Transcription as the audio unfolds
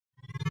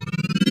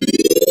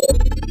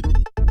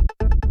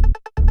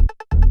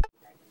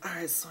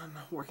Guys, so I'm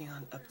working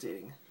on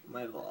updating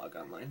my vlog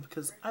online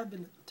because I've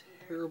been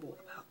terrible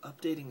about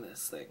updating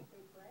this thing.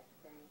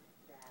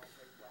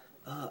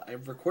 I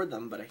record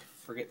them, but I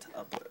forget to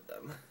upload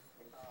them.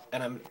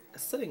 And I'm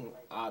sitting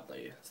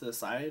oddly to the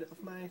side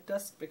of my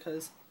desk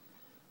because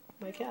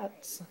my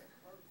cats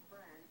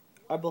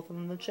are both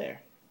in the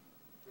chair.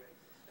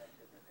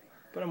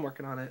 But I'm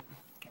working on it,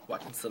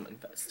 watching some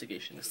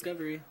Investigation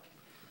Discovery,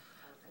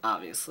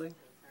 obviously,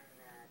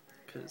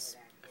 because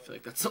I feel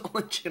like that's the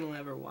only channel I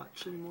ever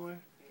watch anymore.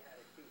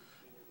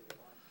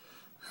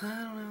 I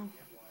don't know,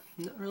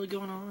 nothing really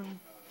going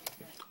on.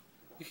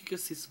 We could go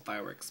see some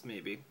fireworks,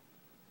 maybe.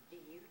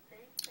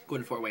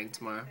 Going to Fort Wayne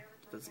tomorrow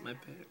to visit my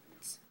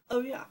parents. Oh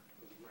yeah,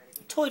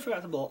 totally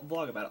forgot to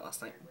vlog about it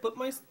last night, but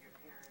my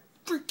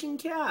freaking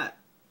cat,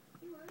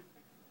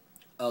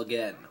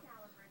 again,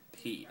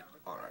 peed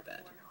on our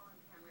bed.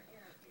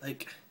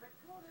 Like,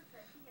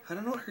 I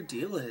don't know what her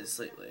deal is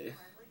lately.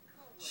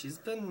 She's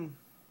been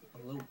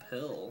a little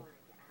pill,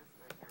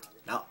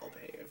 not well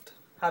behaved.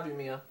 Happy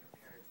Mia.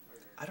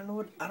 I don't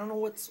know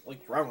what's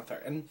like wrong with her,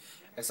 and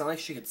it's not like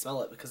she could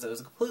smell it because it was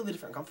a completely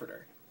different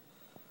comforter.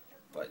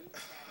 But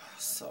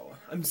so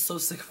I'm so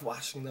sick of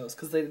watching those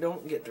because they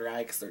don't get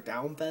dry because they're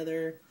down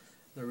feather.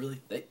 They're really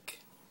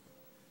thick.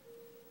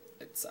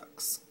 It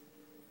sucks.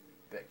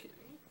 Becky.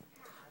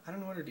 I don't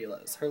know what her deal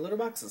is. Her litter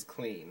box is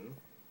clean.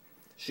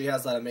 She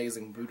has that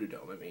amazing voodoo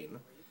dome. I mean,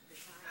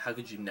 how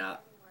could you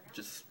not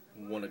just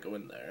want to go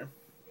in there?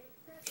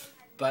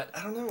 But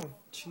I don't know.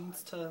 She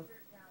needs to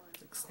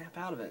like snap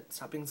out of it.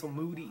 Stop being so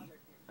moody.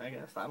 I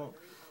guess I don't know.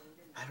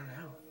 I don't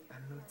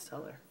know what to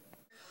tell her.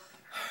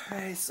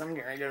 Alright, so I'm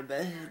gonna go to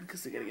bed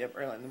because I gotta get up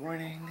early in the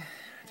morning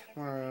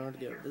tomorrow to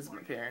go visit my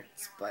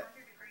parents. But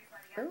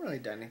I haven't really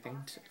done anything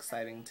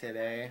exciting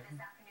today.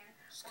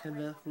 Just kind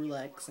of a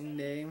relaxing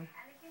day.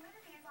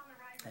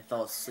 I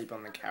fell asleep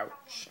on the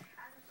couch.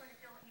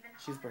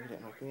 Cheeseburger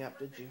didn't wake me up,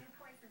 did you?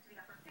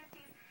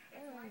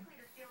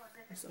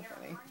 It's so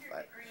funny,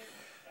 but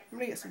I'm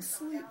gonna get some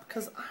sleep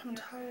because I'm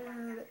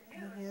tired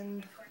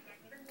and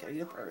gotta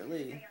get up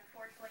early.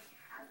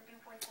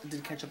 I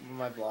did catch up on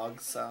my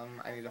vlogs.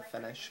 I need to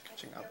finish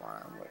catching up on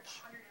them,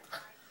 which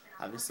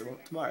obviously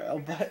won't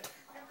tomorrow, but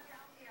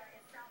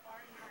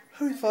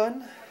it'll be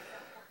fun.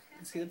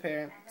 See the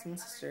parents and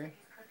sister.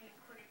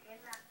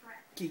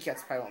 Kitty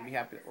cats probably won't be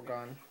happy that we're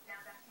gone.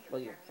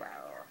 Well, yeah, wow.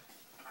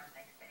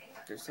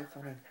 They're so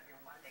funny.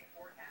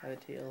 Have a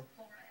tail.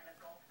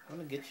 I'm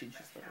gonna get you,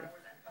 Cheeseburger.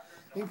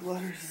 Need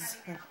letters.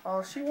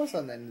 Oh, she was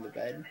on the end of the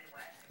bed.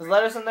 Is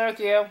letters in there with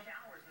you?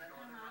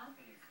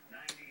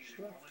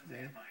 She left me.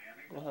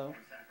 Hello.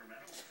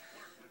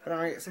 But I'm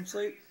gonna get some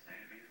sleep.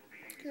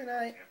 Good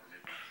night.